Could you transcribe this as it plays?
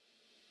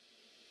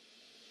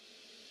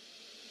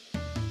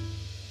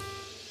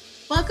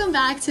Welcome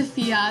back to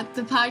Fiat,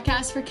 the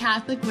podcast for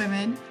Catholic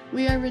women.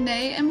 We are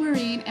Renee and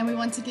Maureen, and we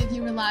want to give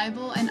you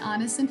reliable and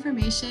honest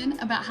information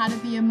about how to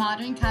be a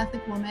modern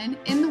Catholic woman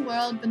in the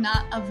world, but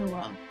not of the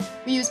world.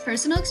 We use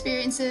personal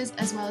experiences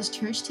as well as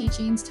church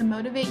teachings to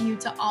motivate you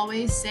to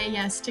always say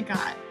yes to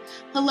God.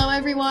 Hello,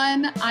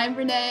 everyone. I'm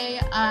Renee.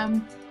 I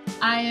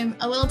am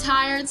a little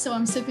tired, so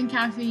I'm sipping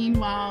caffeine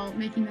while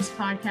making this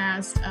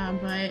podcast,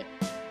 but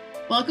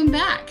welcome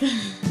back.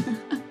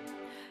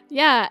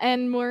 Yeah,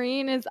 and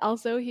Maureen is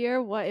also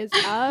here. What is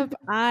up?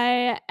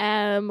 I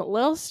am a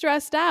little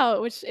stressed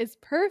out, which is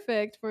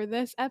perfect for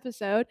this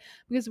episode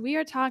because we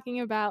are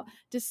talking about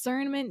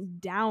discernment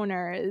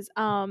downers,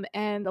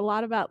 and a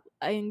lot about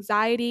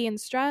anxiety and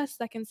stress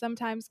that can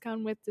sometimes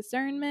come with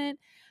discernment.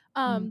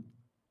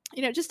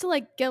 Just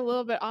to get a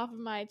little bit off of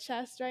my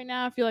chest right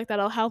now, I feel like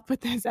that'll help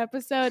with this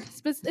episode.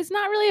 It's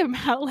not really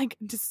about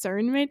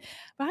discernment,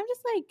 but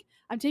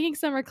I'm taking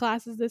summer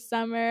classes this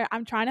summer.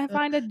 I'm trying to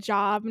find a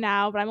job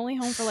now, but I'm only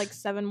home for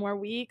 7 more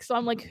weeks. So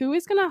I'm like, who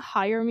is going to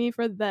hire me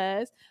for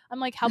this?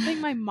 I'm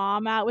helping my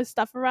mom out with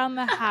stuff around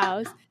the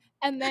house.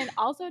 And then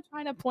also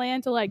trying to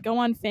plan to go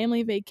on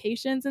family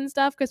vacations and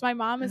stuff because my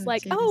mom is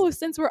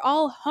since we're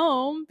all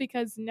home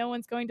because no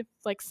one's going to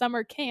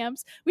summer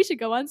camps, we should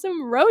go on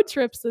some road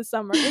trips this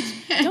summer.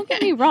 Which, don't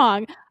get me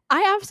wrong,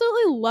 I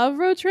absolutely love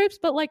road trips,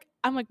 but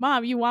I'm like,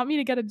 Mom, you want me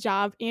to get a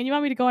job and you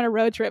want me to go on a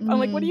road trip. I'm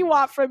like, what do you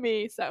want from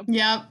me? So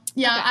yeah,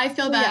 okay. I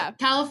feel that. Yeah.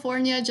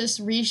 California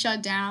just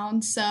re-shut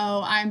down, so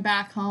I'm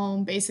back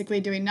home basically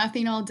doing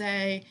nothing all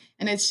day,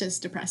 and it's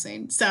just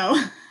depressing. So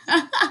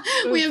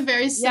we have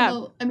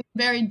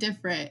very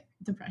different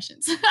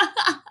depressions.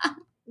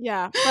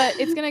 Yeah,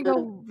 but it's gonna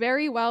go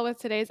very well with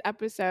today's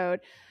episode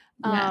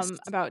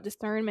about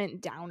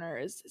discernment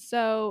downers.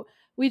 So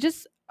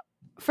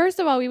first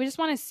of all, we just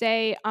want to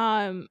say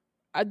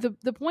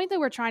the point that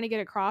we're trying to get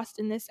across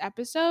in this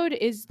episode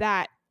is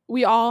that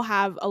we all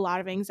have a lot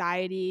of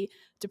anxiety,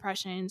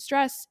 depression,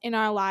 stress in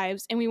our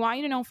lives, and we want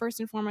you to know first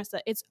and foremost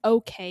that it's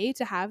okay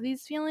to have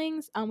these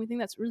feelings. We think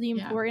that's really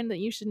important that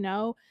you should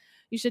know.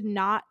 You should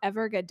not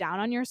ever get down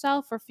on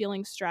yourself for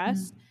feeling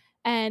stressed.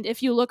 And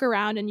if you look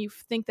around and you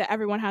think that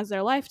everyone has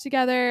their life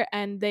together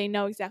and they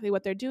know exactly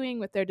what they're doing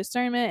with their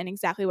discernment and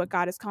exactly what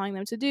God is calling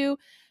them to do,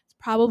 it's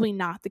probably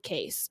not the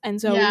case. And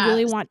so we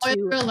really want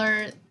Spoiler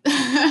alert.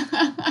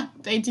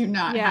 They do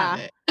not have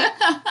it.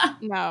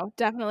 No,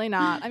 definitely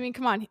not. I mean,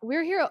 come on.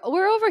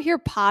 We're over here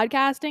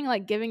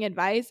podcasting, giving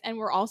advice, and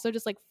we're also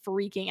just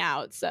freaking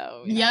out.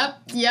 So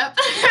Yep.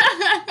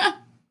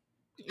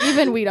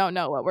 Even we don't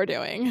know what we're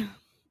doing.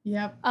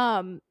 Yep.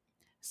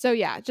 So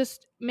yeah,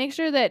 just make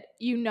sure that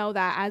you know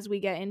that as we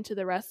get into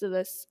the rest of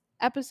this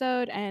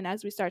episode and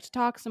as we start to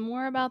talk some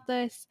more about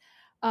this,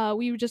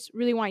 we just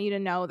really want you to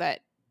know that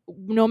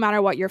no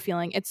matter what you're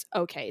feeling, it's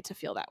okay to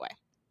feel that way.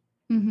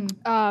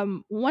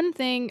 One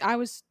thing, I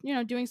was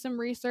doing some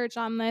research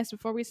on this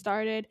before we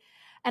started,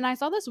 and I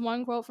saw this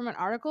one quote from an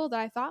article that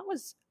I thought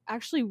was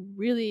actually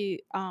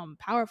really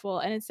powerful,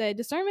 and it said,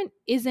 discernment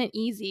isn't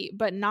easy,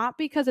 but not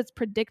because it's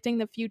predicting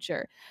the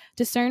future.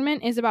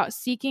 Discernment is about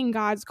seeking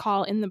God's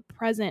call in the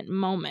present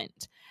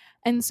moment.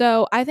 And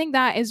so I think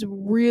that is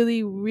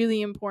really,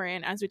 really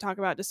important as we talk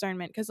about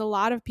discernment, because a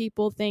lot of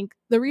people think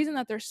the reason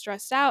that they're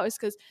stressed out is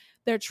because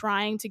they're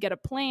trying to get a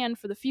plan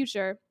for the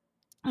future.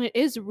 And it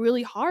is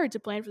really hard to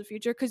plan for the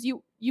future because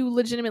you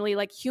legitimately,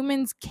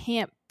 humans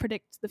can't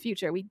predict the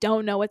future. We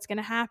don't know what's going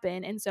to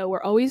happen. And so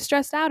we're always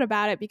stressed out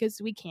about it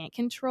because we can't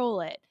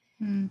control it.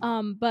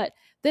 But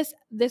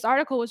this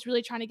article was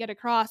really trying to get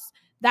across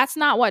that's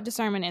not what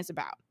discernment is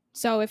about.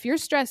 So if you're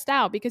stressed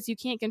out because you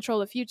can't control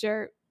the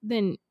future,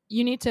 then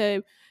you need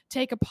to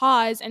take a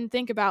pause and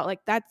think about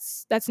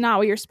that's not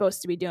what you're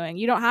supposed to be doing.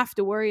 You don't have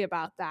to worry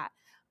about that.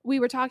 We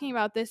were talking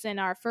about this in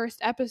our first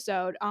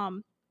episode.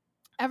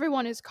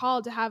 Everyone is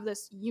called to have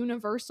this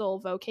universal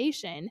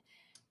vocation,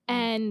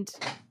 and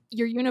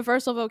your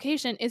universal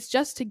vocation is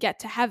just to get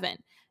to heaven.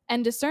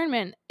 And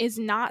discernment is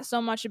not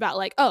so much about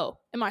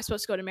am I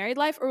supposed to go to married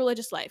life or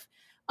religious life?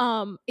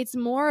 It's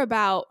more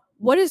about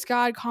what is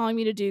God calling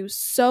me to do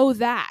so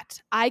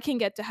that I can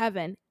get to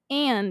heaven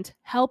and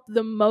help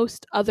the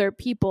most other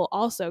people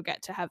also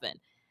get to heaven.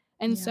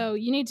 And so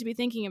you need to be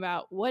thinking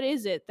about what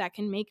is it that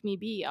can make me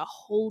be a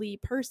holy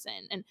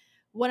person, and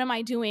what am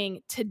I doing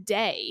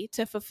today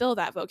to fulfill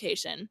that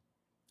vocation?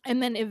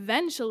 And then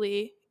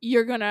eventually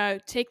you're going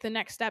to take the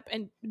next step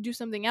and do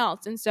something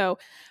else. And so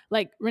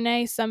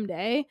Renee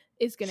someday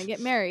is going to get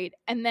married,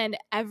 and then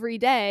every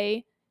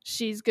day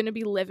she's going to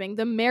be living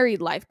the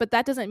married life. But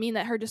that doesn't mean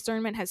that her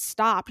discernment has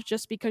stopped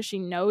just because she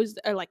knows,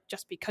 or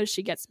just because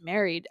she gets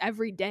married.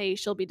 Every day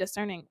she'll be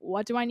discerning,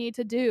 what do I need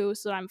to do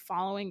so that I'm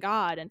following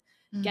God and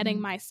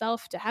getting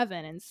myself to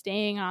heaven and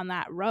staying on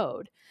that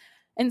road.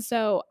 And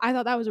so I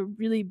thought that was a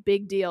really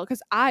big deal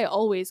because I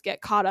always get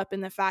caught up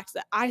in the fact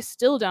that I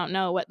still don't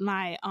know what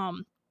my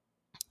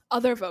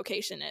other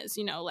vocation is.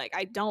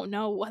 I don't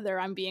know whether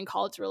I'm being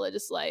called to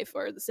religious life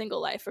or the single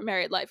life or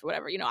married life or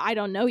whatever. I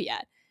don't know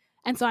yet.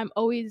 And so I'm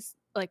always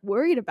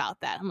worried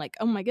about that. I'm like,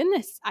 oh my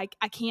goodness, I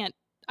can't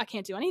I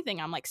can't do anything.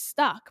 I'm like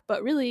stuck.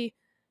 But really,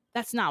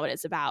 that's not what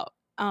it's about.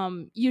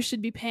 You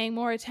should be paying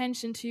more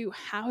attention to,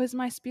 how is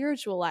my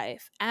spiritual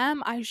life?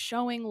 Am I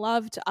showing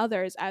love to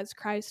others as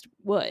Christ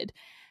would?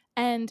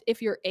 And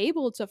if you're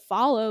able to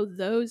follow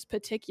those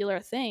particular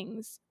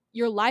things,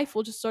 your life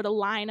will just sort of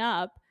line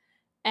up,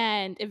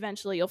 and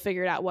eventually you'll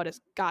figure out what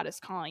God is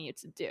calling you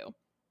to do.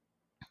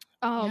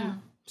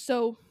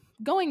 So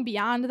going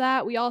beyond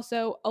that, we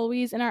also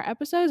always in our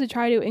episodes, we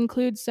try to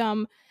include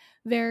some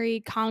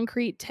very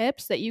concrete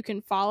tips that you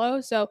can follow.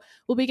 So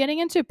we'll be getting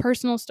into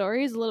personal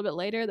stories a little bit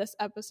later. This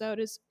episode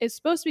is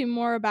supposed to be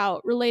more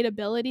about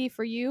relatability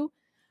for you,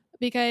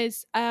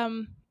 because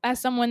as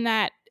someone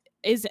that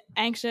is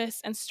anxious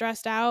and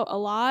stressed out a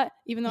lot,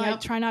 even though I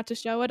try not to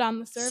show it on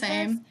the surface.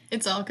 Same.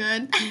 It's all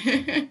good.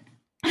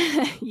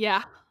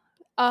 Yeah.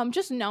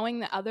 Just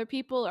knowing that other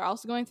people are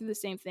also going through the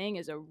same thing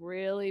is a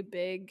really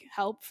big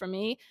help for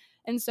me.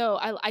 And so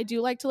I do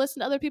like to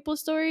listen to other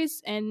people's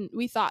stories, and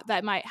we thought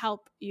that might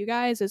help you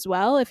guys as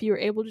well if you were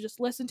able to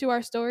just listen to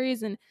our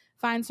stories and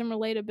find some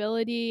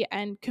relatability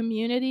and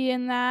community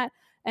in that,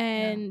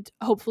 and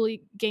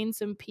hopefully gain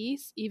some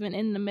peace even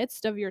in the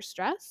midst of your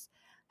stress.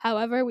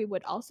 However, we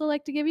would also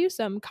like to give you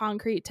some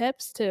concrete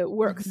tips to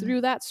work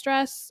through that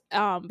stress,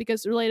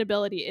 because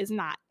relatability is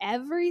not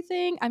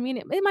everything. I mean,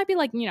 it might be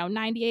like,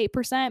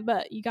 98%,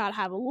 but you got to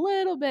have a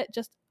little bit,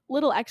 just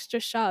little extra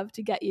shove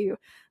to get you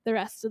the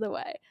rest of the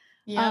way.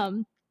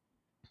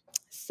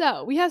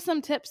 So we have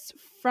some tips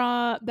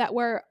that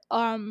were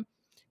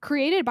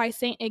created by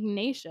Saint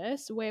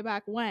Ignatius way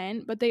back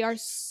when, but they are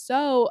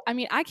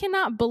I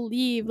cannot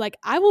believe, like,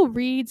 I will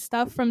read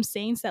stuff from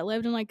saints that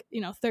lived in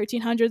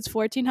 1300s,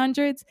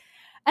 1400s,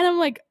 and I'm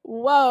like,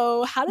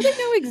 whoa, how do they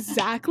know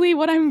exactly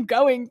what I'm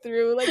going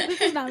through? Like, this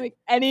does not make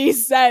any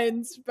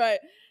sense.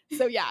 But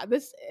so yeah,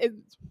 this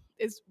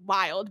is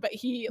wild. But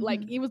he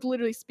was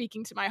literally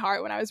speaking to my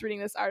heart when I was reading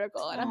this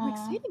article, and I'm like,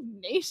 Saint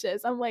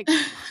Ignatius, I'm like,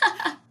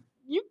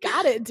 you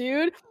got it,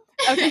 dude.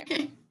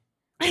 Okay.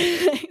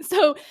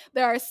 So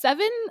there are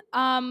 7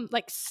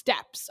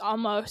 steps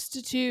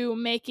almost to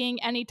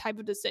making any type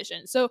of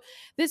decision. So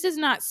this is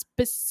not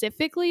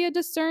specifically a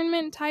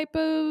discernment type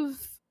of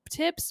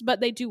tips, but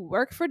they do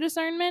work for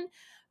discernment.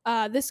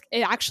 It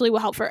actually will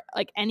help for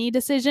any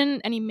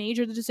decision, any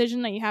major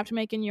decision that you have to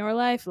make in your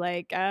life.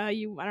 I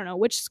don't know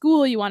which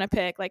school you want to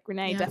pick. Like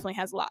Renee definitely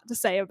has a lot to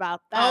say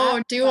about that.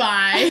 Oh, do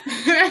I?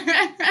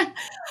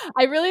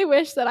 I really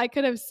wish that I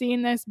could have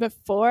seen this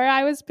before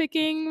I was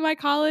picking my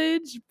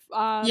college.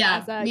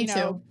 As a, me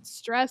too.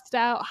 stressed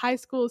out high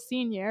school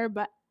senior.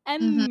 But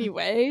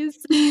anyways,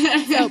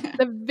 so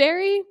the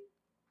very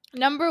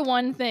number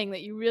one thing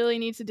that you really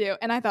need to do,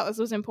 and I thought this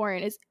was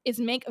important, is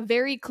make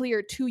very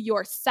clear to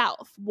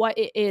yourself what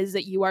it is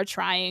that you are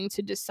trying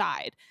to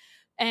decide.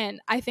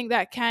 And I think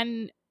that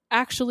can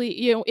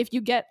actually, if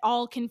you get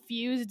all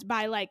confused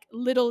by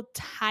little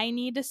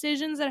tiny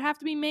decisions that have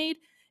to be made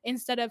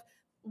instead of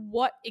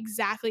what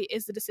exactly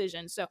is the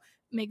decision. So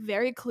make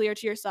very clear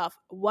to yourself,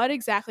 what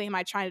exactly am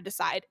I trying to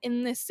decide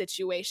in this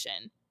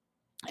situation?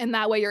 And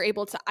that way you're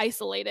able to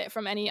isolate it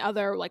from any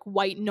other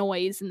white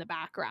noise in the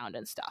background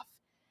and stuff.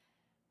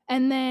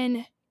 And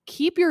then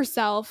keep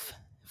yourself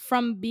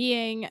from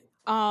being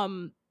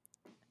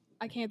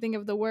I can't think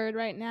of the word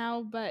right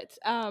now, but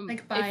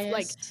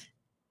biased.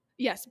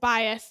 Yes,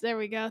 bias. There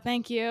we go.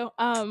 Thank you.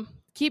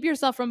 Keep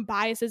yourself from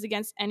biases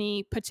against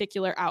any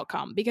particular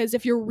outcome, because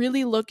if you're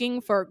really looking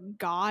for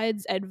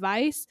God's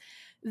advice,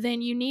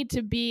 then you need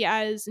to be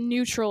as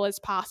neutral as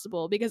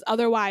possible, because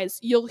otherwise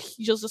you'll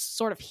just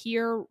sort of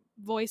hear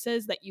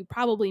voices that you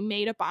probably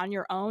made up on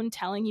your own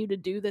telling you to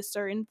do this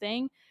certain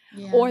thing.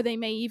 Or they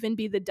may even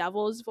be the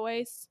devil's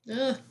voice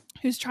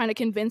who's trying to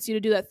convince you to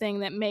do that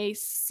thing that may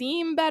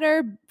seem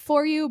better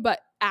for you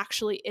but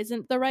actually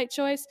isn't the right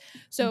choice.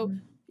 So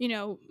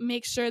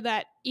make sure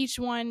that each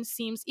one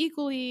seems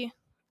equally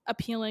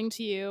appealing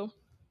to you,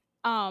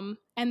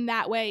 and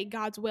that way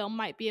God's will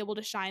might be able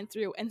to shine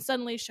through and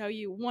suddenly show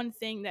you one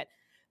thing that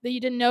you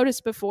didn't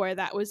notice before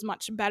that was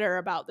much better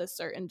about this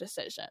certain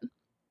decision.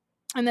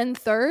 And then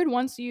third,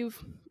 once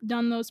you've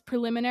done those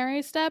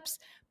preliminary steps,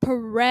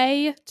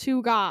 pray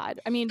to God.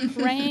 I mean,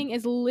 praying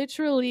is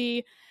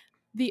literally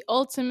the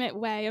ultimate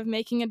way of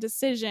making a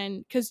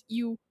decision, because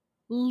you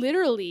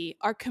literally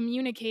are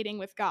communicating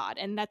with God.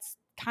 And that's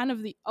kind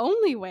of the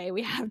only way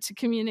we have to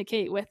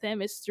communicate with him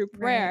is through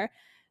prayer.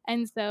 Right.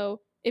 And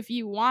so if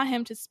you want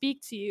him to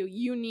speak to you,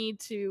 you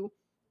need to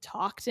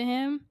talk to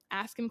him,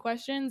 ask him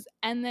questions,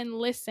 and then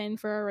listen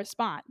for a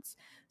response.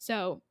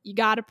 So you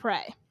got to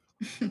pray.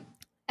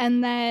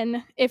 And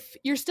then if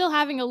you're still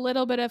having a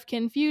little bit of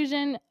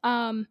confusion,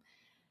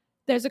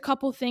 there's a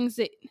couple things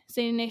that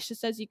St.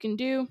 Ignatius says you can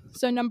do.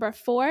 So number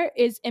 4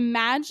 is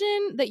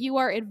imagine that you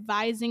are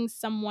advising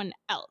someone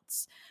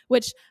else,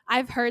 which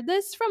I've heard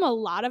this from a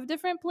lot of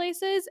different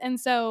places. And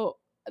so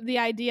the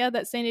idea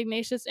that St.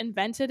 Ignatius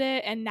invented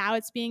it and now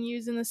it's being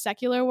used in the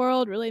secular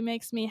world really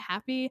makes me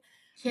happy.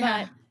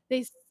 Yeah. But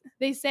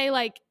they say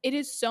like it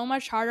is so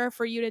much harder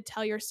for you to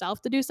tell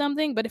yourself to do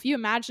something, but if you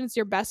imagine it's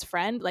your best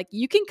friend, like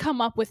you can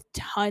come up with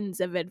tons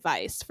of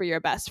advice for your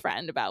best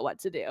friend about what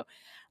to do.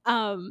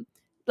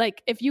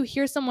 Like if you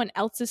hear someone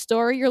else's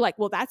story, you're like,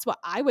 well, that's what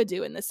I would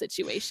do in this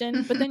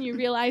situation. But then you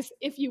realize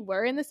if you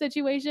were in the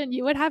situation,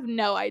 you would have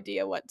no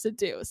idea what to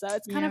do. So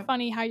it's kind of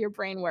funny how your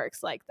brain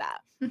works like that.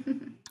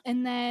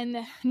 And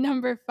then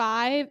number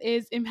 5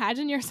 is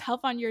imagine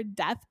yourself on your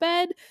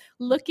deathbed,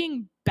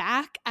 looking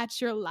back at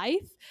your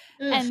life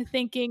and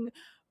thinking,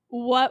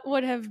 what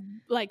would have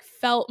like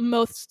felt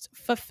most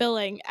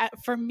fulfilling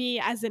for me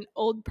as an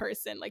old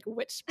person, like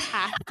which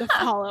path to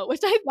follow,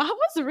 which I thought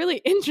was really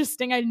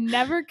interesting. I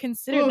never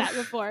considered that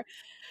before.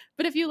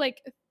 But if you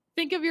like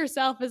think of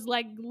yourself as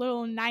like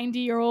little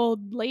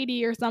 90-year-old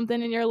lady or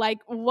something, and you're like,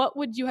 what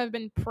would you have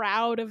been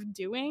proud of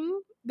doing?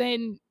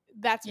 Then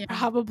that's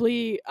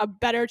probably a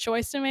better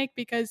choice to make,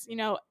 because, you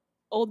know,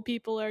 old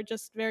people are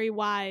just very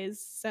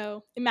wise.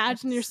 So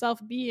imagine yourself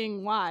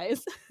being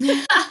wise.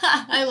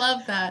 I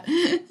love that.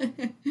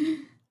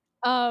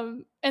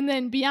 And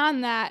then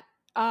beyond that,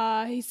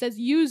 he says,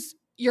 use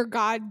your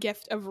God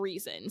gift of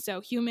reason.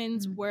 So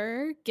humans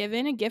were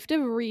given a gift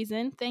of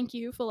reason. Thank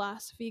you,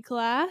 philosophy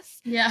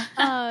class. Yeah.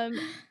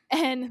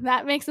 And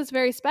that makes us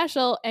very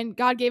special. And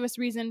God gave us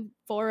reason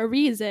for a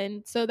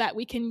reason so that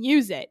we can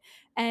use it.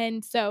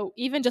 And so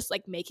even just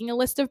like making a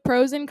list of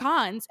pros and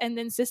cons and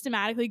then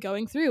systematically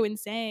going through and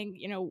saying,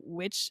 you know,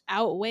 which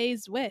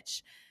outweighs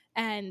which.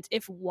 And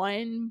if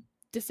one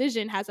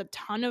decision has a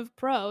ton of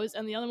pros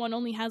and the other one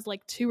only has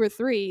like 2 or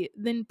 3,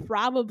 then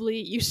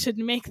probably you should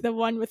make the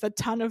one with a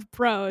ton of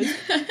pros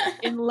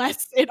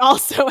unless it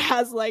also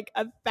has like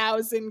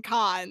 1,000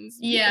 cons.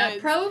 Yeah,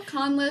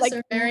 pro-con lists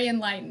are very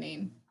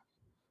enlightening.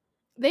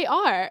 They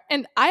are.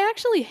 And I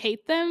actually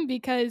hate them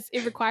because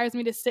it requires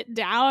me to sit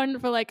down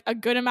for like a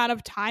good amount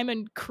of time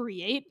and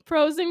create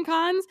pros and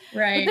cons.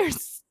 Right. But they're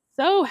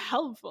so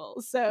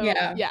helpful. So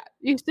yeah,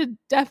 you should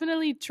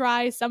definitely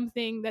try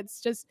something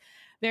that's just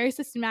very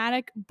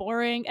systematic,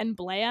 boring, and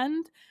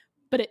bland,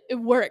 but it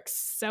works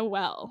so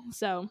well.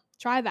 So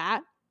try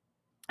that.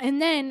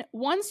 And then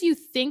once you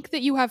think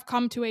that you have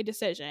come to a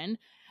decision,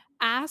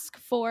 ask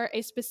for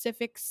a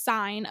specific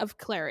sign of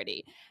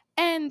clarity.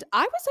 And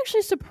I was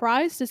actually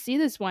surprised to see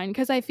this one,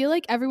 because I feel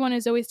like everyone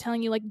is always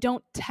telling you like,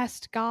 don't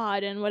test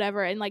God and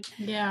whatever, and like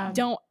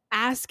don't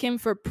ask him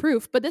for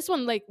proof. But this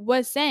one like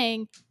was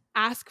saying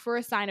ask for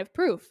a sign of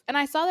proof. And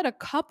I saw that a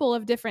couple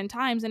of different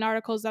times in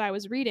articles that I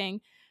was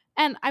reading.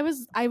 And I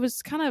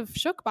was kind of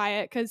shook by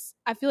it, because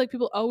I feel like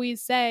people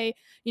always say,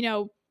 you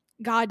know,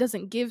 God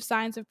doesn't give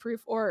signs of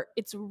proof, or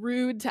it's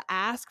rude to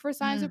ask for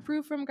signs of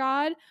proof from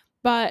God.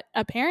 But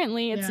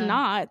apparently it's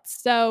not.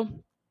 So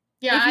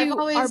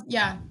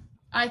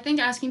I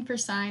think asking for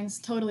signs,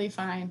 totally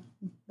fine.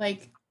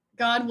 Like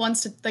God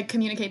wants to like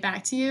communicate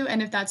back to you,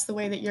 and if that's the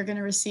way that you're going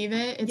to receive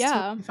it, it's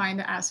totally fine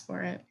to ask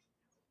for it.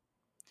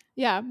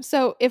 Yeah.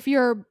 So if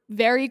you're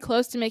very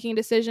close to making a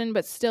decision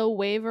but still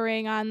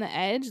wavering on the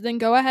edge, then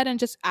go ahead and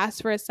just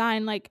ask for a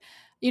sign. Like,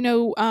 you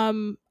know,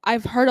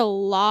 I've heard a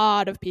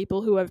lot of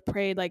people who have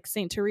prayed like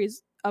Saint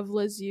Therese of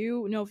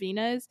Lisieux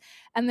novenas,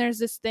 and there's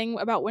this thing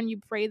about when you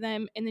pray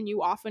them and then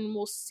you often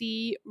will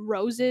see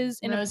roses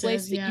in a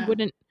place that you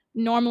wouldn't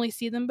normally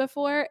see them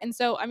before. And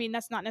so, I mean,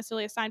 that's not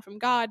necessarily a sign from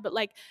God, but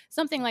like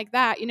something like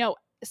that, you know,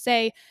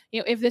 say, you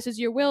know, if this is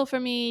your will for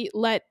me,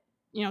 let,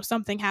 you know,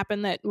 something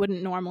happen that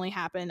wouldn't normally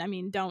happen. I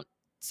mean, don't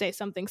say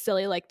something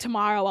silly like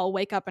tomorrow I'll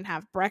wake up and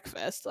have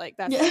breakfast. Like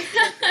that's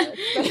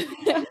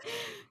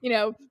you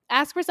know,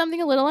 ask for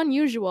something a little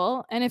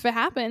unusual, and if it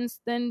happens,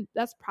 then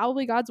that's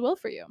probably God's will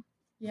for you.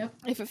 Yep.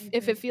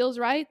 If it feels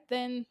right,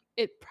 then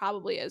it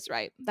probably is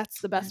right.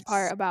 That's the best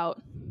part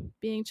about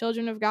being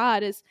children of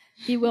God, is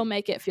he will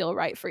make it feel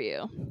right for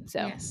you.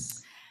 So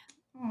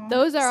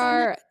those are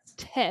our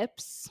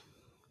tips.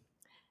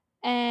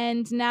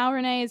 And now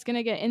Renee is going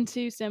to get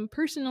into some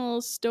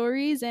personal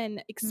stories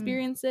and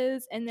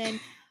experiences, and then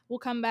we'll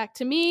come back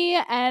to me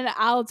and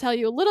I'll tell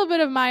you a little bit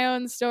of my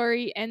own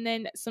story and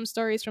then some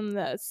stories from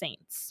the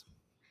saints.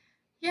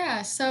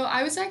 Yeah, so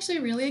I was actually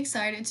really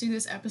excited to do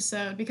this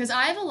episode because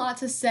I have a lot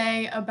to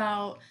say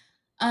about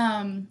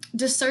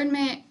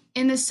discernment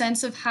in the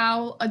sense of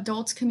how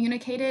adults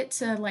communicate it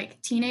to like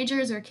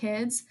teenagers or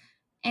kids.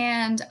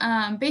 And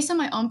based on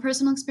my own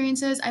personal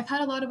experiences, I've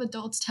had a lot of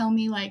adults tell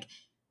me like,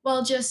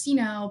 well, just, you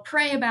know,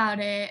 pray about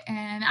it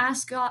and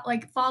ask God,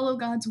 like follow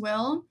God's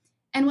will.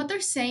 And what they're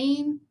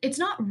saying, it's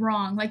not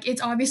wrong. Like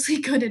it's obviously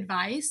good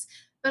advice.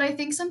 But I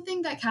think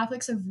something that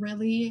Catholics have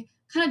really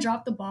kind of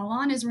dropped the ball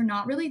on is we're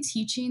not really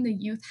teaching the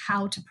youth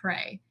how to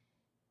pray.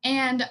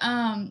 And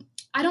I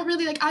don't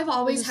really like, I've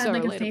always had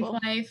like a faith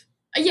life.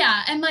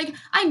 Yeah. And like,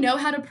 I know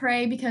how to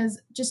pray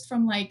because just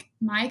from like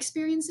my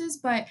experiences,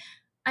 but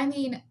I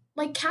mean,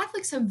 like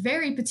Catholics have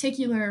very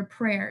particular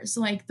prayers,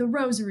 like the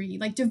rosary,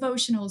 like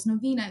devotionals,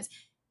 novenas.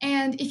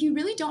 And if you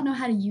really don't know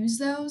how to use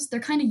those, they're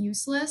kind of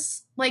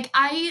useless. Like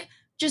I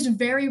just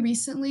very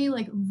recently,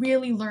 like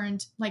really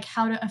learned like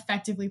how to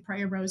effectively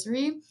pray a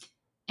rosary.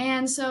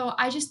 And so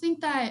I just think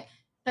that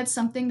that's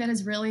something that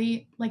has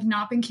really like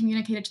not been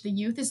communicated to the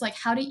youth, is like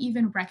how to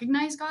even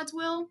recognize God's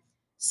will.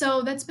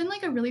 So that's been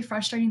like a really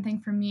frustrating thing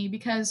for me,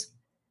 because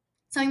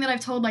something that I've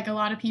told like a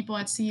lot of people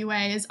at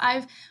CUA is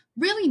I've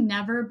really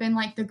never been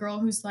like the girl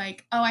who's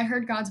like, oh, I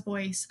heard God's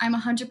voice. I'm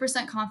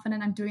 100%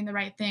 confident I'm doing the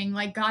right thing.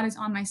 Like God is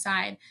on my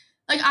side.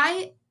 Like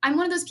I'm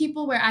one of those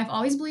people where I've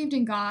always believed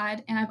in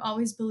God, and I've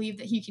always believed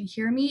that he can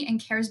hear me and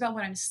cares about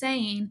what I'm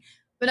saying,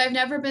 but I've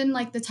never been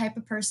like the type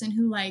of person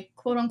who like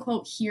quote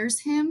unquote hears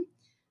him.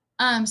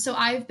 So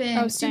I've Oh,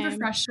 been super same.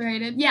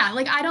 frustrated. Yeah,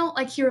 like I don't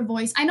like hear a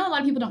voice. I know a lot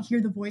of people don't hear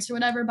the voice or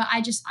whatever, but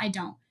I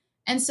don't.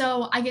 And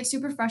so I get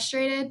super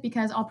frustrated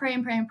because I'll pray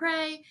and pray and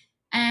pray,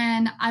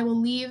 and I will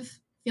leave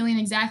feeling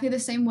exactly the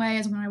same way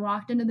as when I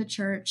walked into the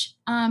church.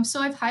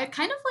 So I've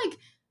kind of like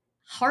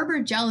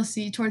harbor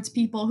jealousy towards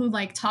people who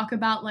like talk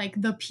about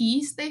like the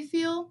peace they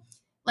feel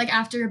like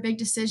after a big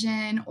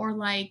decision, or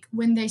like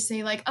when they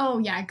say like, oh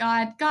yeah,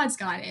 God's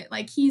got it,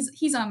 like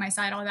he's on my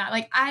side, all that.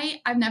 Like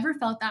I've never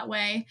felt that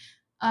way.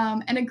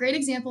 And a great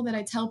example that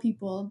I tell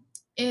people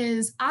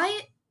is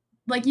I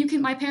like you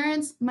can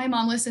my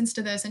mom listens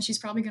to this and she's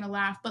probably gonna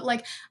laugh, but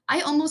like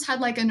I almost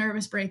had like a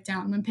nervous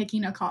breakdown when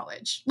picking a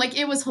college. Like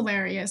it was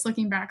hilarious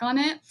looking back on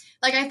it.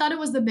 Like I thought it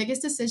was the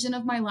biggest decision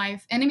of my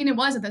life, and I mean it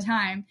was at the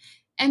time.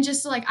 And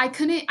just like I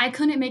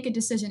couldn't make a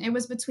decision. It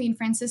was between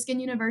Franciscan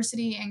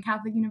University and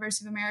Catholic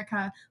University of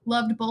America.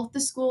 Loved both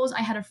the schools.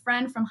 I had a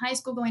friend from high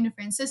school going to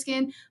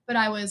Franciscan, but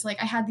I was like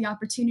I had the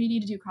opportunity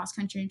to do cross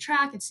country and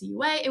track at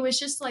CUA. It was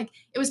just like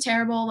it was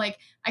terrible. Like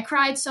I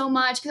cried so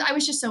much because I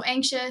was just so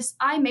anxious.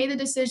 I made the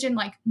decision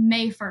like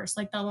May 1st,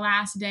 like the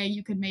last day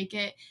you could make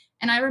it.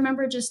 And I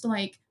remember just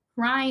like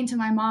crying to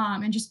my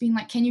mom and just being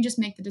like, can you just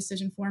make the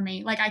decision for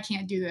me? Like I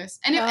can't do this.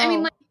 And I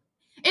mean, like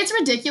Oh, it's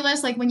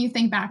ridiculous like when you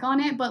think back on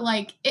it, but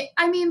like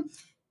I mean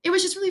it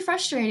was just really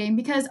frustrating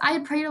because I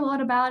had prayed a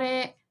lot about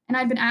it, and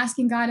I'd been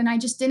asking God, and I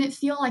just didn't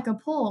feel like a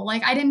pull.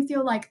 Like I didn't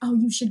feel like, oh,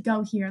 you should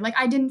go here. Like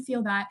I didn't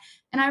feel that.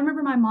 And I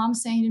remember my mom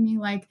saying to me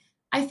like,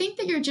 I think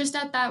that you're just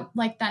at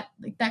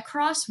that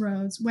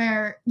crossroads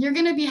where you're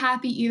going to be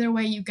happy either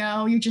way you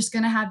go. You're just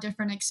going to have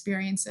different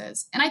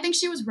experiences. And I think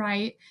she was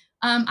right.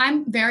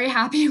 I'm very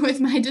happy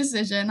with my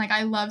decision. Like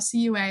I love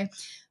CUA.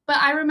 But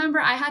I remember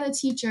I had a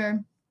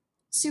teacher,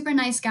 super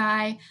nice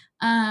guy.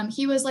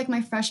 He was like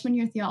my freshman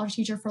year theology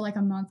teacher for like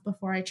a month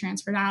before I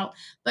transferred out.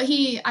 But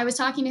I was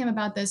talking to him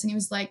about this, and he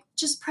was like,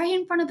 just pray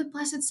in front of the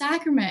Blessed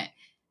Sacrament.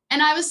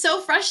 And I was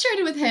so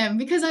frustrated with him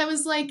because I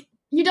was like,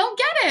 you don't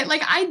get it.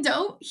 Like, I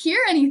don't hear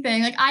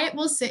anything. Like, I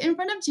will sit in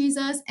front of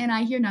Jesus and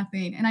I hear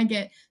nothing. And I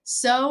get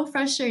so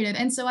frustrated.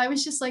 And so I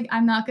was just like,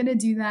 I'm not going to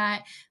do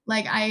that.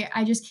 Like,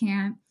 I just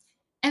can't.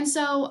 And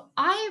so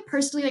I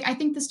personally, like, I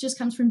think this just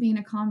comes from being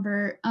a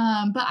convert.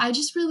 But I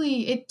just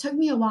really, it took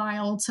me a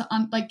while to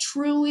like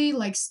truly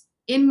like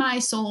in my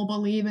soul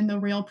believe in the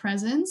real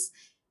presence.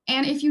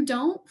 And if you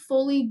don't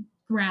fully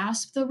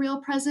grasp the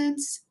real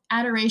presence,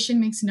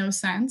 adoration makes no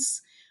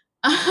sense.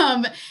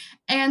 Um,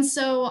 and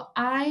so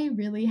I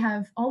really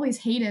have always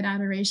hated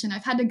adoration.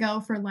 I've had to go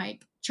for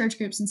like church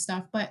groups and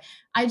stuff, but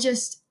I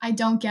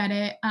don't get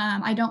it.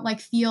 I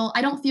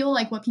don't feel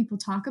like what people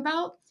talk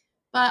about.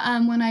 But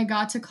when I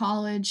got to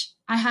college,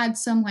 I had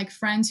some like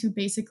friends who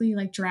basically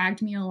like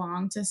dragged me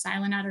along to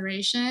silent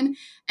adoration.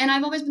 And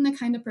I've always been the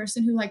kind of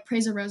person who like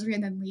prays a rosary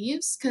and then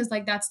leaves, because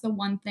like that's the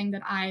one thing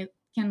that I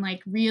can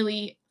like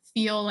really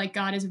feel like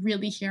God is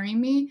really hearing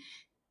me.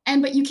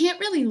 And but you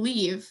can't really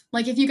leave.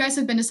 Like if you guys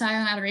have been to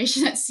silent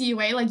adoration at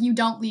CUA, like you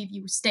don't leave,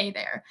 you stay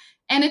there.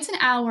 And it's an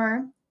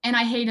hour, and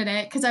I hated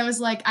it because I was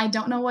like, I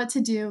don't know what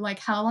to do. Like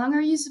how long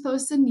are you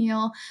supposed to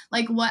kneel?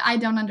 Like what, I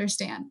don't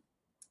understand.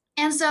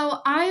 And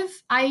so I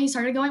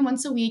started going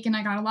once a week, and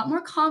I got a lot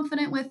more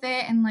confident with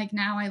it, and like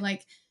now I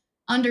like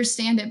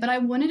understand it. But I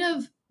wouldn't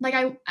have like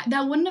I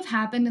that wouldn't have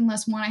happened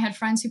unless, one, I had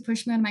friends who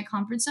pushed me out of my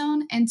comfort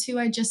zone, and two,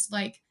 I just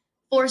like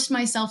forced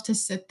myself to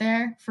sit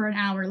there for an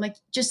hour. Like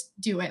just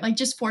do it. Like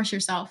just force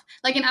yourself.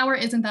 Like an hour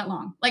isn't that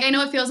long. Like I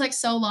know it feels like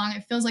so long.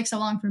 It feels like so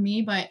long for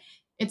me, but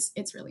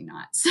it's really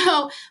not.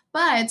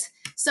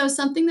 So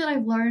something that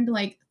I've learned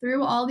like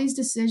through all these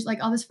decisions,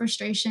 like all this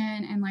frustration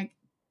and like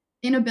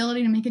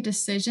inability to make a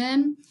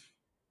decision,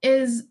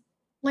 is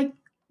like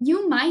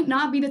you might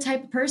not be the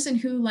type of person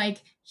who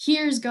like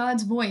hears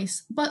God's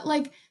voice, but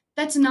like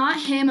that's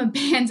not him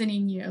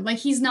abandoning you. Like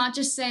he's not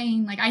just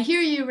saying like, I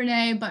hear you,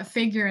 Renee, but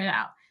figure it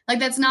out. Like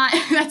that's not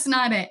that's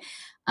not it.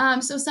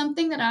 So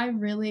something that I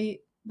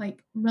really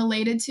like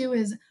related to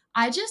is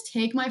I just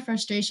take my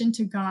frustration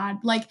to God.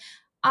 Like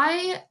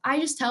I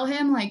just tell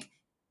him like,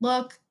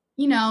 look,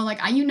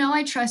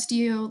 I trust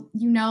you.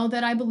 You know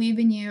that I believe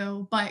in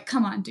you, but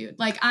come on, dude.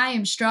 Like I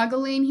am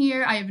struggling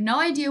here. I have no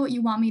idea what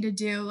you want me to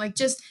do. Like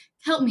just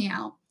help me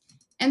out.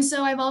 And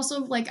so I've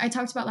also like I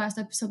talked about last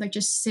episode, like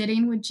just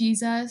sitting with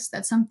Jesus.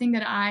 That's something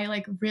that I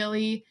like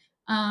really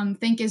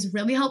think is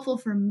really helpful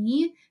for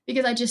me,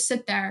 because I just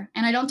sit there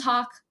and I don't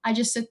talk. I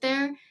just sit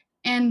there,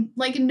 and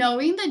like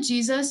knowing that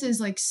Jesus is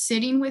like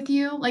sitting with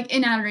you, like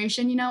in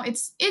adoration,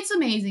 it's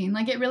amazing.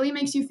 Like it really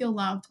makes you feel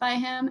loved by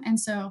him. And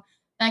so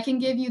that can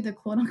give you the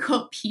quote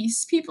unquote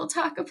peace people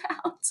talk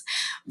about.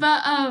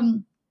 But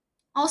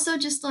also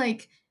just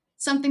like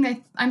something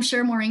that I'm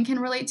sure Maureen can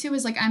relate to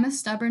is like, I'm a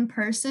stubborn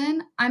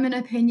person. I'm an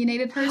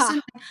opinionated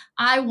person.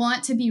 I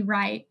want to be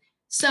right.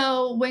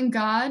 So when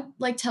God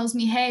like tells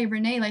me, hey,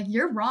 Renee, like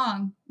you're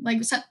wrong,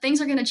 like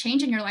things are going to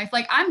change in your life.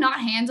 Like I'm not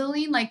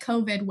handling like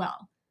COVID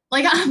well.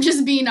 Like I'm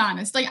just being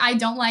honest. Like I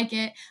don't like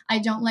it. I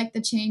don't like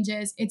the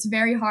changes. It's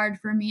very hard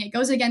for me. It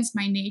goes against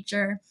my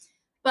nature.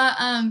 But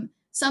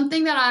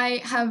something that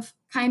I have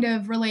kind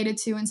of related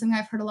to and something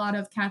I've heard a lot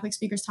of Catholic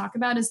speakers talk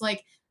about is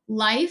like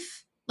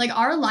life, like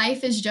our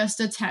life is just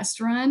a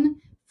test run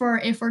for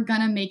if we're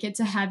going to make it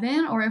to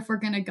heaven or if we're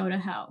going to go to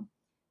hell.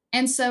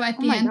 And so at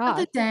the end of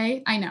the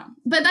day, I know,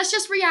 but that's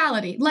just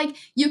reality. Like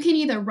you can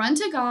either run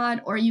to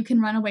God or you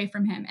can run away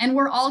from him. And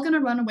we're all going to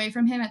run away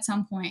from him at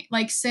some point.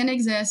 Like sin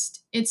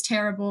exists. It's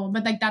terrible,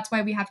 but like that's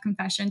why we have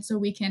confession so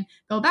we can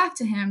go back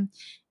to him.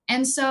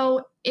 And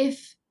so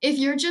if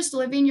you're just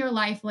living your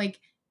life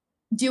like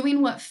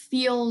doing what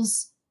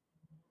feels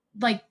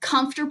like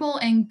comfortable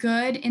and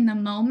good in the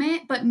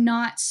moment but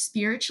not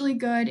spiritually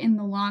good in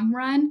the long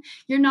run,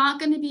 you're not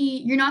going to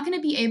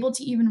be able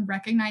to even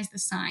recognize the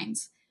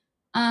signs.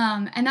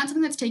 And that's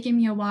something that's taken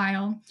me a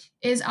while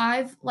is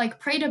I've like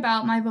prayed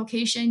about my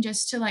vocation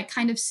just to like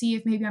kind of see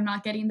if maybe I'm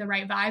not getting the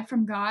right vibe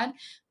from God.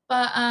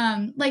 But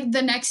like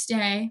the next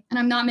day, and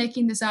I'm not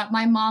making this up,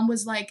 my mom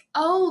was like,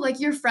 oh, like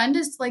your friend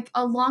is like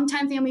a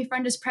longtime family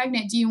friend is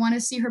pregnant. Do you want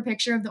to see her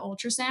picture of the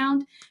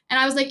ultrasound? And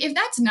I was like, if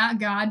that's not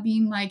God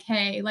being like,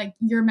 hey, like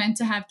you're meant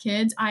to have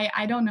kids,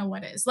 I don't know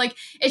what is. Like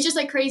it's just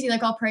like crazy.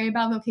 Like I'll pray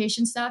about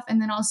vocation stuff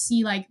and then I'll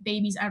see like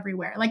babies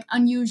everywhere, like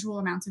unusual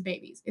amounts of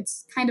babies.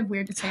 It's kind of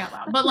weird to say out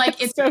loud, but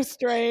like it's so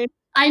strange.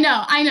 I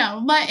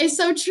know, but it's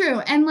so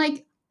true. And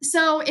like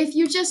so if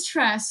you just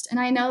trust, and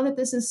I know that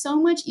this is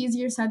so much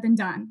easier said than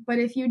done, but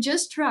if you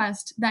just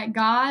trust that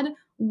God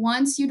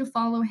wants you to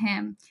follow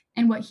him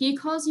and what he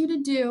calls you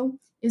to do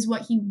is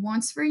what he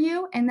wants for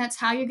you, and that's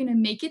how you're going to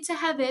make it to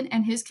heaven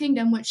and his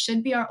kingdom, which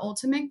should be our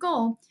ultimate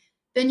goal,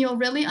 then you'll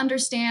really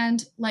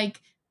understand like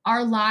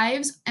our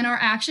lives and our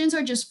actions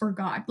are just for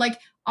God. Like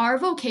our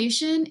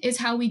vocation is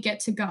how we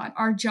get to God.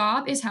 Our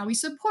job is how we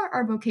support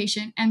our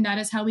vocation, and that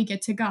is how we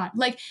get to God.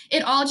 Like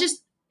it all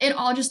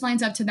just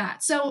lines up to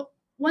that. So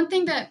one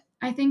thing that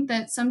I think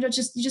that you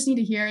just need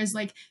to hear is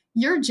like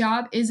your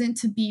job isn't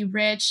to be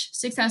rich,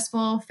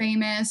 successful,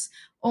 famous,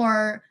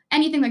 or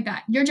anything like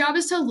that. Your job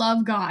is to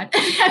love God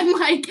and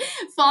like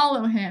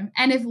follow him.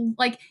 And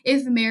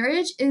if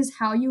marriage is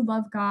how you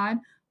love God,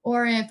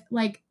 or if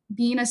like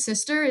being a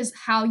sister is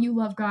how you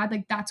love God,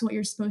 like that's what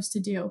you're supposed to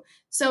do.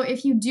 So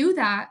if you do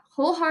that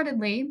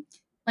wholeheartedly,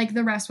 like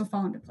the rest will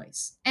fall into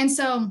place. And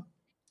so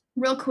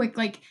real quick,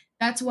 like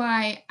that's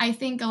why I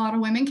think a lot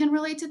of women can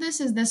relate to this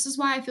is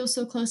why I feel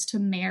so close to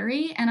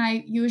Mary and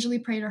I usually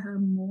pray to her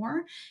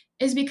more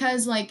is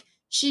because like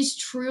she's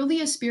truly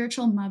a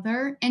spiritual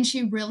mother and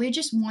she really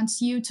just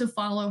wants you to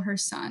follow her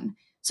son.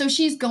 So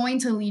she's going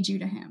to lead you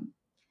to him.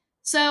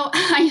 So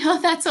I know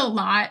that's a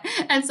lot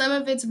and some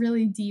of it's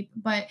really deep,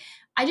 but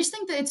I just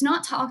think that it's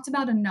not talked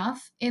about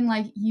enough in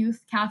like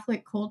youth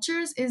Catholic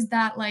cultures is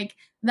that like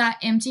that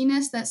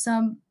emptiness that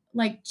some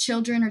like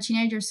children or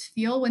teenagers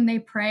feel when they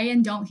pray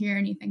and don't hear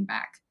anything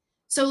back.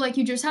 So like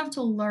you just have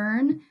to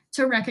learn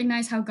to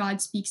recognize how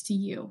God speaks to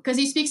you because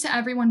he speaks to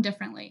everyone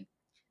differently.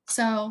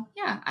 So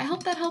yeah, I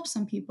hope that helps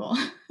some people.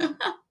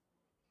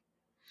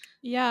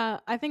 Yeah,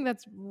 I think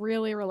that's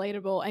really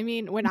relatable. I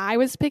mean, when I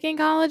was picking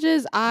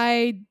colleges,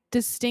 I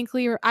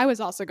was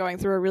also going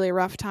through a really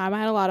rough time. I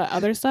had a lot of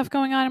other stuff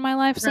going on in my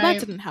life, so Right.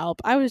 that didn't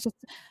help. I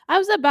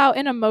was about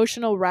an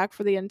emotional wreck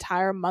for the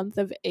entire month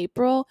of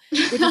April,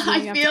 which is when you I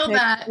have feel to pick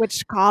that.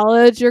 which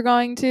college you're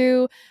going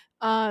to.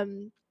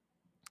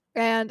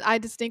 And I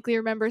distinctly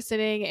remember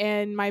sitting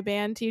in my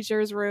band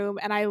teacher's room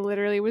and I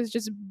literally was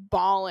just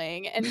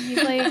bawling. And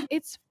he's like,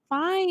 it's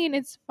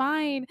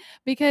fine.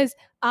 Because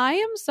I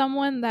am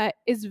someone that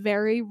is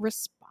very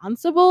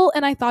responsible.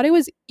 And I thought it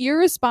was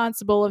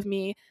irresponsible of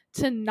me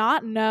to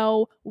not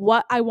know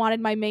what I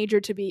wanted my major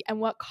to be and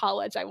what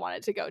college I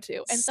wanted to go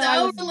to. And so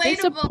I was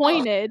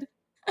disappointed.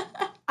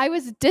 I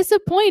was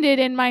disappointed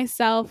in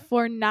myself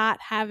for not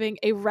having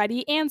a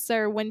ready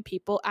answer when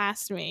people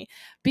asked me.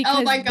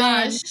 Because oh my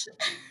gosh.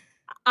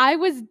 I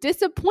was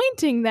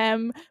disappointing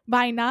them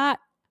by not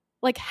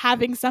like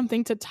having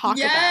something to talk about.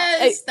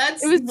 Yes,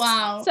 It was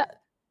wow.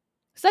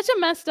 Such a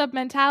messed up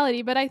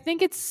mentality, but I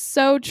think it's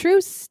so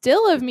true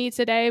still of me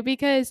today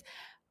because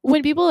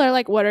when people are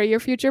like, what are your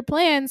future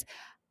plans?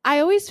 I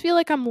always feel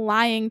like I'm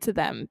lying to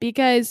them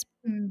because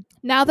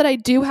now that I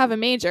do have a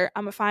major,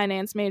 I'm a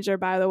finance major,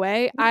 by the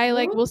way, I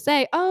like will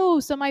say, oh,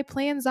 so my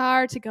plans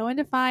are to go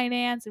into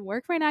finance and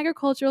work for an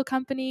agricultural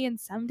company and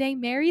someday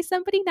marry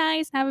somebody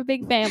nice and have a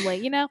big family,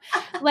 you know,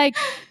 like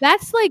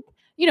that's like,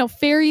 you know,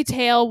 fairy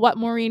tale what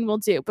Maureen will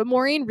do, but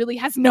Maureen really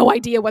has no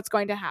idea what's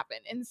going to happen.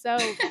 And so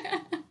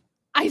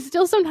I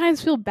still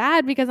sometimes feel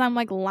bad because I'm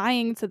like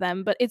lying to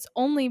them, but it's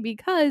only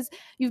because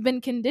you've been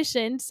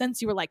conditioned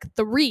since you were like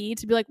 3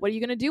 to be like, what are you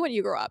going to do when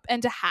you grow up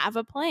and to have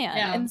a plan.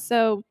 Yeah. And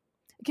so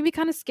it can be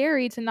kind of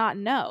scary to not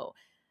know.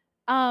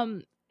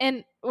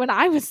 And when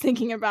I was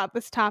thinking about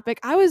this topic,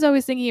 I was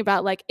always thinking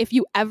about like if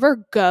you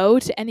ever go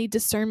to any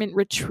discernment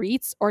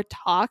retreats or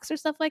talks or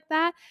stuff like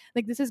that,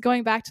 like this is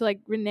going back to like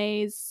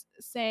Renee's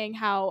saying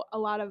how a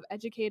lot of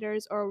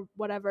educators or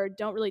whatever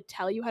don't really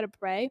tell you how to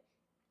pray.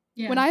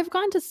 Yeah. When I've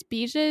gone to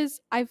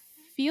speeches, I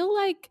feel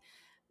like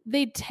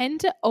they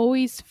tend to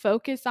always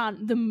focus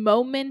on the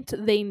moment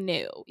they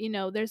knew. You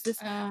know, there's this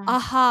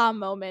aha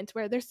moment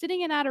where they're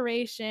sitting in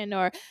adoration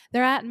or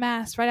they're at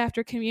mass right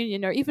after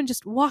communion or even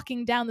just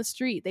walking down the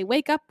street. They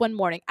wake up one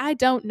morning. I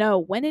don't know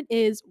when it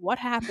is, what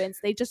happens.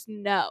 They just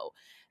know.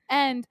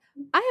 And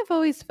I have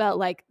always felt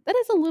like that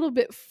is a little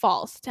bit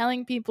false,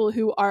 telling people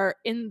who are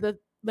in the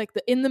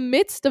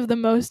midst of the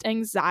most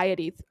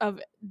anxiety of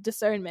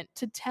discernment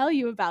to tell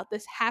you about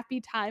this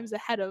happy times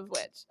ahead of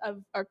which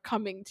are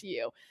coming to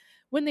you,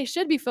 when they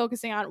should be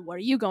focusing on what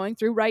are you going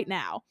through right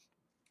now.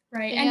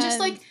 Right. And just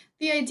like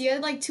the idea,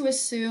 like to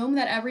assume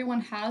that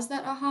everyone has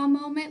that aha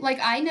moment. Like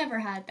I never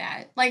had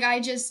that. Like I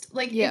just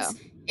like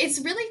it's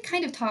really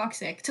kind of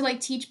toxic to like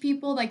teach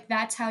people like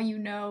that's how you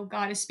know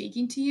God is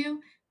speaking to you,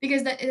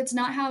 because it's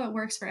not how it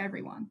works for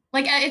everyone.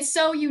 Like it's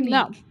so unique.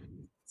 No.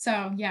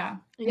 So yeah.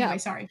 Anyway,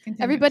 sorry.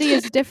 Continue. Everybody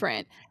is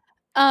different.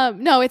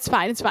 No, it's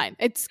fine. It's fine.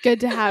 It's good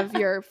to have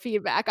your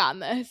feedback on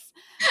this.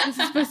 This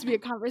is supposed to be a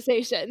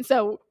conversation,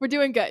 so we're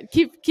doing good.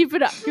 Keep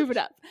it up. Keep it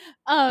up.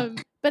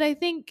 But I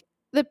think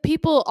the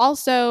people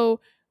also,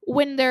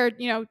 when they're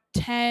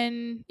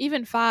 10,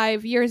 even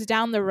 5 years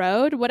down the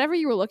road, whatever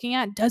you were looking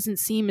at doesn't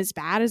seem as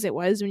bad as it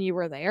was when you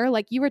were there.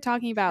 Like you were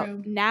talking about.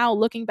 True. Now,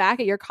 looking back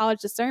at your college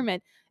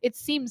discernment, it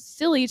seems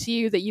silly to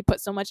you that you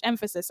put so much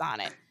emphasis on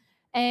it.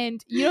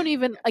 And you don't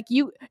even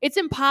it's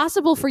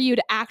impossible for you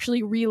to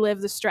actually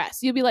relive the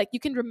stress. You'll be like, you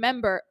can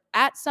remember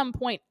at some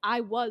point I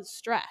was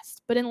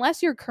stressed, but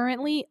unless you're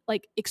currently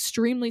like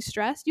extremely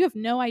stressed, you have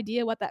no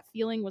idea what that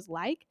feeling was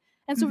like.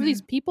 And so for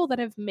these people that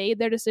have made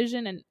their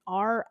decision and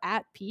are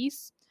at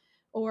peace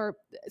or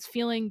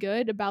feeling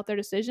good about their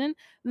decision,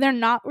 they're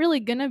not really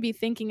going to be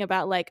thinking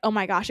about like, oh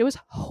my gosh, it was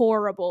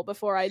horrible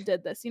before I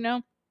did this,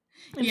 And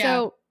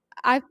so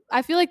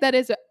I feel like that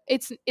is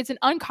it's an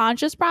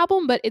unconscious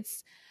problem, but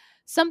it's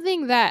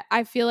something that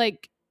I feel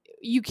like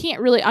you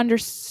can't really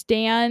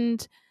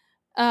understand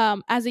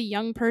as a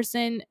young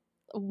person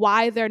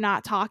why they're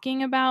not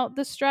talking about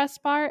the stress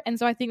part. And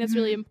so I think that's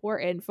really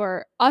important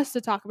for us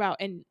to talk about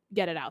and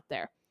get it out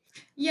there.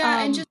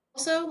 Yeah, and just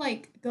also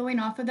like going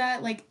off of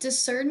that, like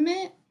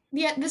discernment.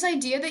 Yeah, this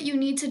idea that you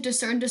need to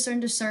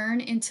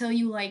discern until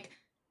you like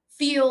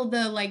feel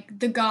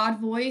the God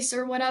voice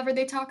or whatever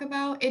they talk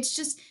about. It's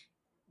just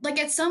like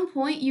at some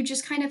point you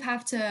just kind of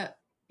have to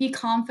be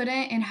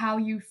confident in how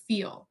you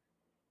feel.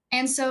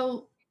 And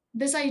so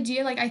this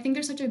idea, like I think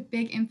there's such a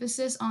big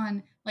emphasis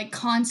on like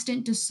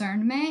constant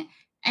discernment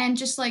and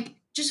just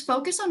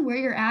focus on where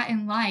you're at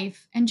in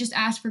life and just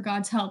ask for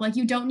God's help. Like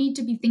you don't need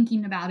to be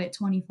thinking about it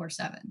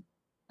 24/7.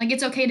 Like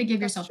it's okay to give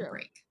yourself a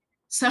break.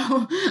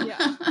 So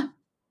yeah.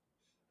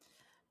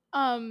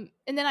 And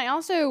then I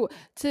also,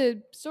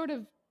 to sort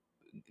of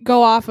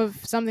go off of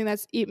something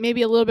that's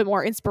maybe a little bit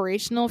more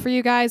inspirational for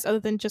you guys other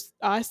than just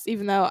us,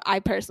 even though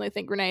I personally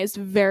think Renee is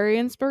very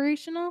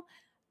inspirational.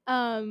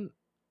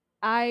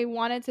 I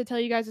wanted to tell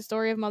you guys the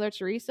story of Mother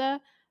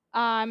Teresa.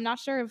 I'm not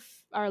sure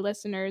if our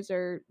listeners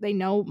they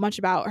know much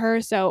about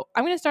her, so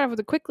I'm going to start off with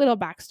a quick little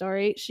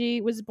backstory.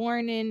 She was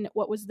born in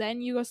what was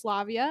then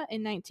Yugoslavia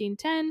in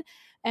 1910,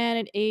 and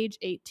at age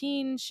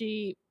 18,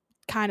 she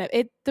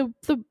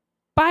the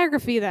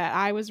biography that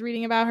I was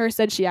reading about her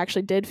said she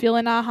actually did feel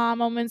an aha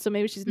moment, so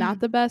maybe she's not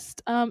the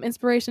best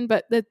inspiration,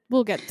 but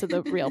we'll get to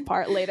the real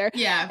part later.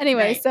 Yeah.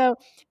 Anyway, right. So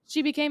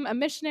she became a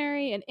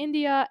missionary in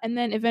India, and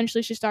then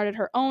eventually she started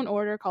her own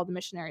order called the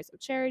Missionaries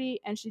of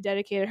Charity, and she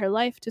dedicated her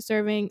life to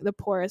serving the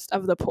poorest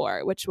of the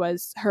poor, which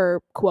was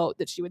her quote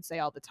that she would say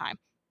all the time.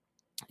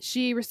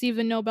 She received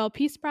the Nobel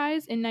Peace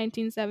Prize in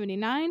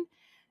 1979,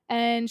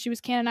 and she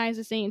was canonized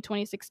a saint in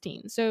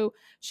 2016. So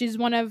she's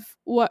one of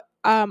what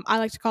I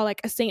like to call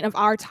like a saint of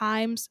our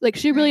times. Like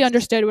she really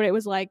understood what it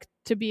was like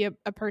to be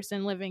a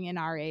person living in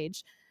our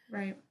age.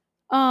 Right.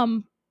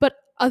 But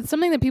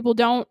something that people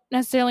don't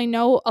necessarily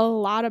know a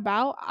lot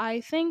about,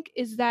 I think,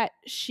 is that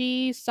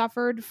she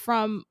suffered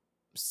from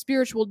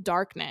spiritual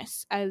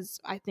darkness, as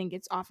I think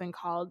it's often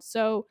called.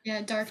 So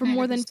for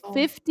more than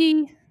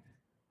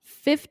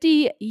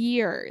 50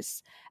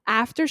 years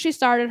after she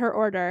started her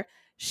order,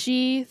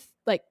 she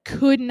like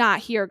could not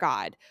hear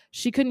God.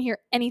 She couldn't hear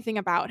anything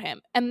about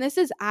him. And this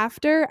is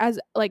after, as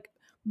like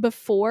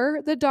before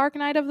the dark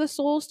night of the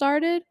soul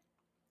started,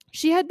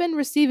 she had been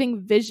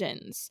receiving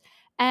visions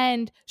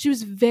and she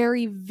was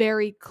very,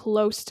 very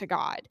close to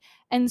God.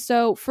 And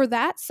so for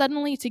that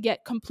suddenly to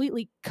get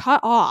completely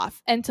cut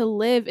off and to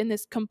live in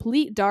this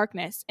complete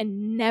darkness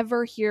and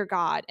never hear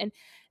God and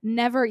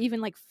never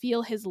even like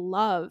feel his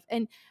love,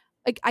 and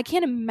like I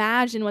can't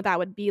imagine what that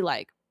would be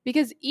like.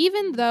 Because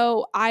even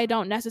though I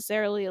don't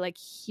necessarily like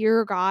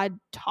hear God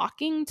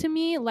talking to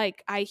me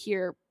like I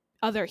hear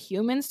other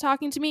humans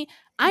talking to me,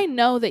 I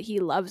know that he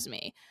loves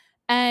me.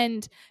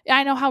 And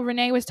I know how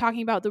Renee was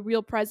talking about the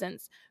real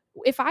presence.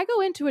 If I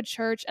go into a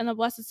church and the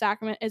Blessed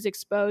Sacrament is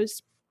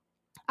exposed,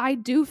 I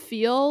do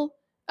feel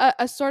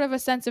a sort of a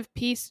sense of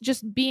peace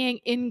just being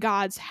in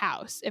God's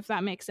house, if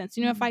that makes sense.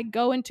 You know, if I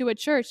go into a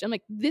church, I'm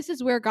like, this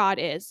is where God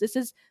is. This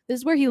is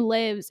where he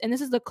lives, and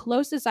this is the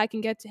closest I can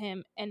get to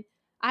him, and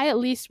I at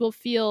least will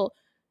feel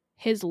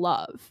his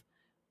love,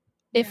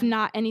 if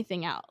not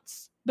anything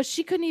else. But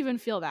she couldn't even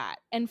feel that.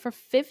 And for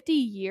 50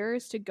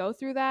 years to go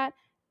through that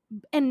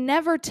and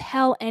never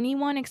tell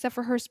anyone except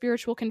for her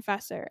spiritual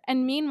confessor.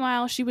 And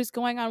meanwhile, she was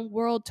going on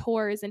world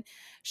tours, and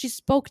she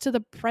spoke to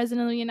the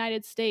president of the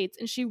United States,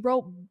 and she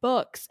wrote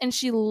books, and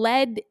she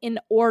led in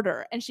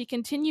order, and she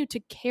continued to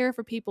care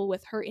for people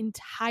with her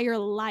entire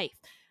life.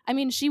 I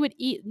mean, she would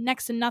eat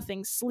next to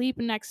nothing, sleep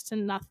next to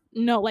nothing,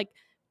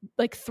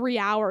 like 3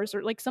 hours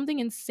or like something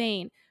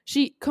insane.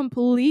 She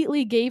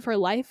completely gave her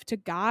life to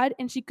God,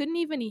 and she couldn't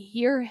even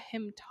hear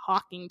him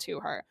talking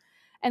to her.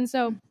 And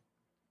so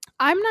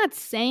I'm not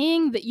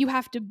saying that you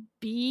have to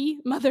be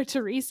Mother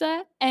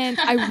Teresa, and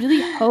I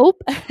really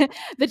hope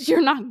that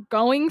you're not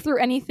going through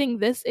anything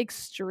this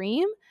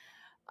extreme.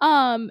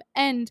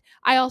 And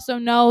I also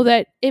know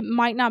that it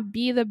might not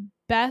be the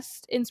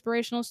best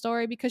inspirational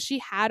story because she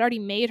had already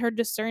made her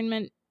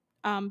discernment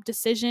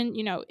decision,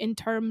 you know, in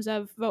terms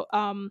of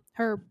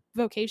her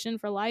vocation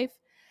for life.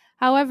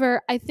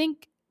 However, I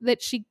think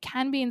that she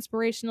can be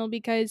inspirational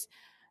because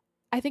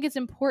I think it's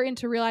important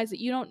to realize that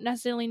you don't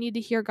necessarily need to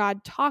hear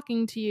God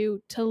talking to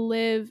you to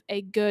live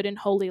a good and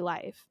holy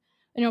life.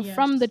 You know,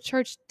 from the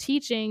church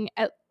teaching,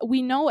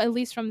 we know at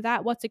least from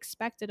that what's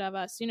expected of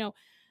us. You know,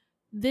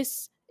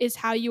 this is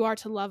how you are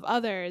to love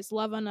others,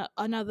 love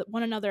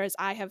one another as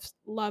I have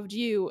loved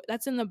you.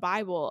 That's in the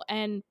Bible.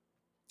 And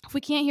if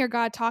we can't hear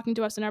God talking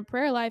to us in our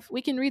prayer life,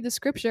 we can read the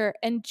scripture,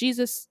 and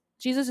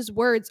Jesus's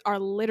words are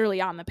literally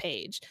on the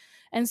page.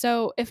 And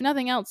so if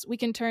nothing else, we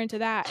can turn to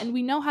that, and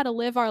we know how to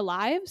live our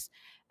lives.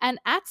 And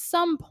at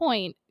some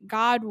point,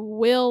 God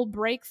will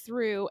break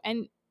through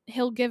and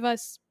he'll give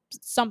us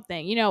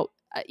something, you know,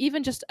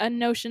 even just a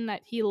notion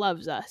that he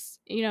loves us.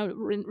 You know,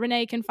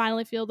 Renee can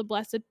finally feel the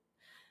blessed,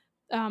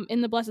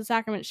 in the Blessed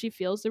Sacrament, she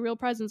feels the real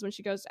presence when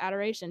she goes to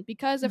adoration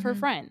because of her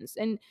friends.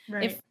 And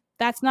if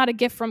that's not a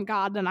gift from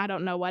God, then I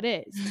don't know what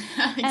is.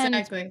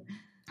 Exactly. And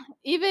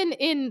even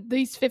in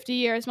these 50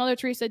 years, Mother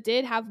Teresa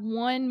did have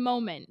one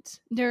moment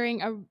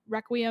during a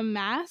Requiem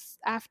Mass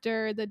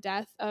after the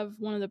death of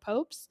one of the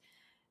popes.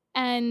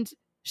 And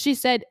she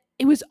said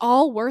it was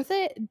all worth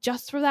it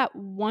just for that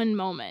one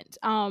moment.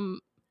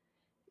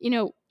 You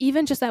know,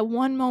 even just that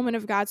one moment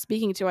of God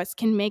speaking to us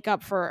can make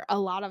up for a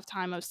lot of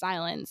time of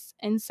silence.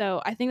 And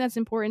so I think that's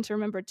important to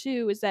remember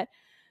too, is that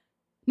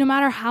no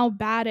matter how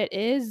bad it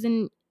is,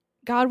 and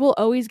God will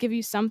always give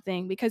you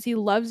something because he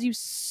loves you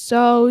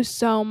so,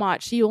 so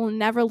much. He will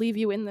never leave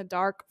you in the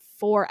dark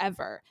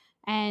forever.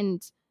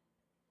 And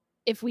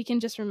if we can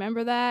just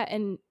remember that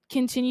and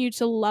continue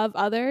to love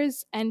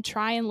others and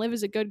try and live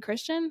as a good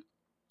Christian,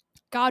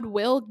 God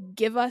will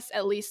give us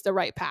at least the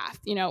right path.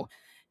 You know,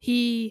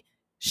 he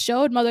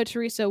showed Mother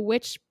Teresa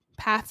which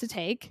path to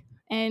take,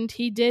 and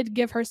he did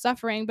give her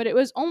suffering, but it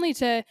was only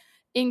to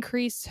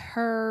increase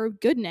her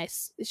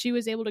goodness. She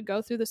was able to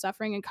go through the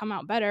suffering and come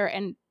out better,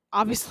 and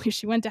obviously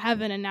she went to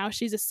heaven, and now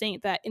she's a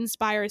saint that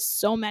inspires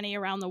so many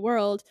around the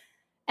world.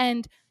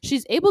 And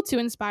she's able to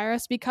inspire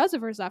us because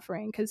of her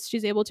suffering, because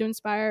she's able to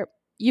inspire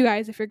you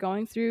guys. If you're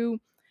going through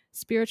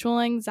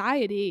spiritual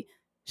anxiety,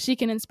 she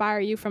can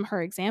inspire you from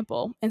her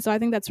example. And so I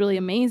think that's really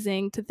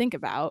amazing to think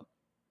about,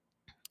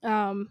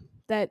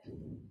 that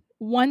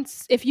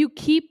once, if you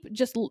keep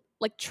just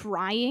like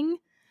trying,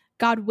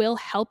 God will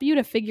help you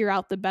to figure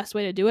out the best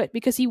way to do it,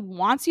 because he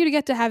wants you to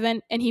get to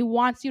heaven, and he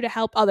wants you to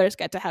help others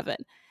get to heaven.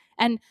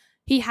 And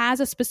he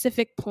has a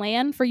specific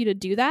plan for you to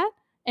do that.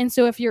 And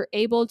so if you're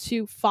able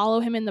to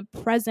follow him in the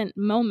present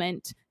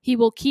moment, he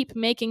will keep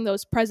making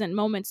those present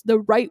moments the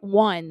right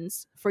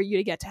ones for you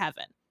to get to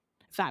heaven,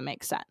 if that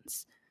makes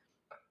sense.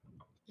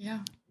 Yeah.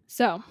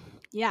 So,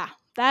 yeah,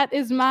 that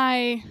is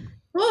my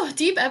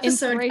deep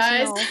episode,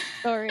 guys.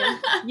 Story.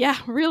 Yeah,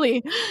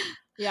 really.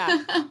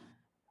 Yeah.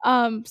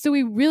 So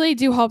we really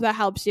do hope that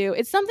helps you.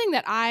 It's something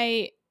that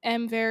I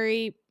am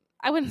very,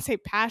 I wouldn't say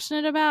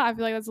passionate about. I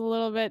feel like that's a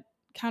little bit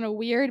kind of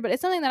weird, but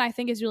it's something that I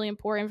think is really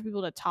important for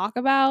people to talk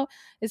about,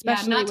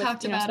 especially with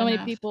so many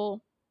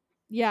people.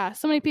 Yeah,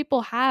 so many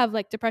people have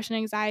like depression,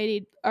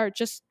 anxiety, or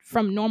just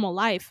from normal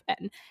life,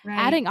 and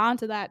adding on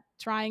to that,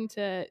 trying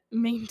to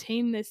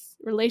maintain this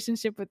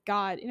relationship with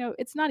God, you know,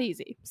 it's not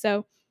easy.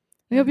 So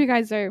I hope you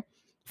guys are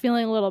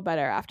feeling a little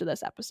better after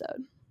this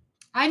episode.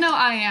 I know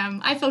I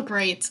am. I feel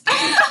great.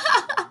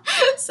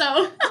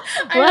 So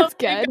that's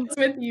good.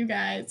 With you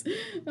guys.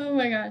 Oh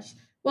my gosh.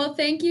 Well,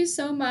 thank you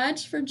so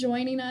much for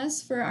joining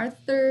us for our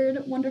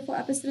third wonderful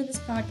episode of this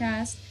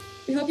podcast.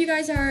 We hope you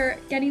guys are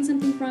getting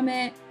something from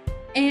it.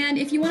 And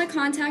if you want to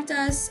contact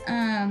us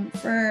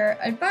for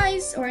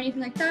advice or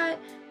anything like that,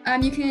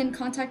 you can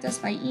contact us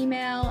by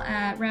email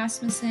at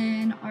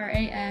Rasmussen,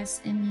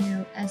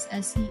 RASMUSSENR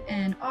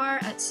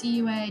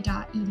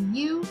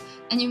 @cua.edu.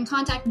 And you can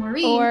contact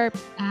Maureen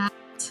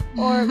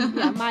Or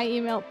my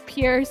email,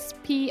 Pierce,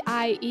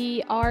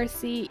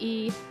 PIERCEMAU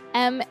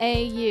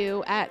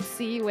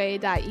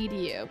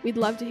 @cua.edu. We'd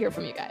love to hear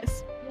from you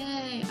guys.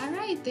 Yay. All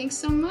right. Thanks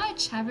so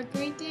much. Have a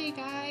great day,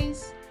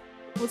 guys.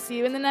 We'll see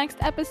you in the next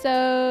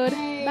episode.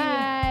 Yay.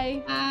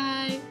 Bye.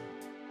 Bye.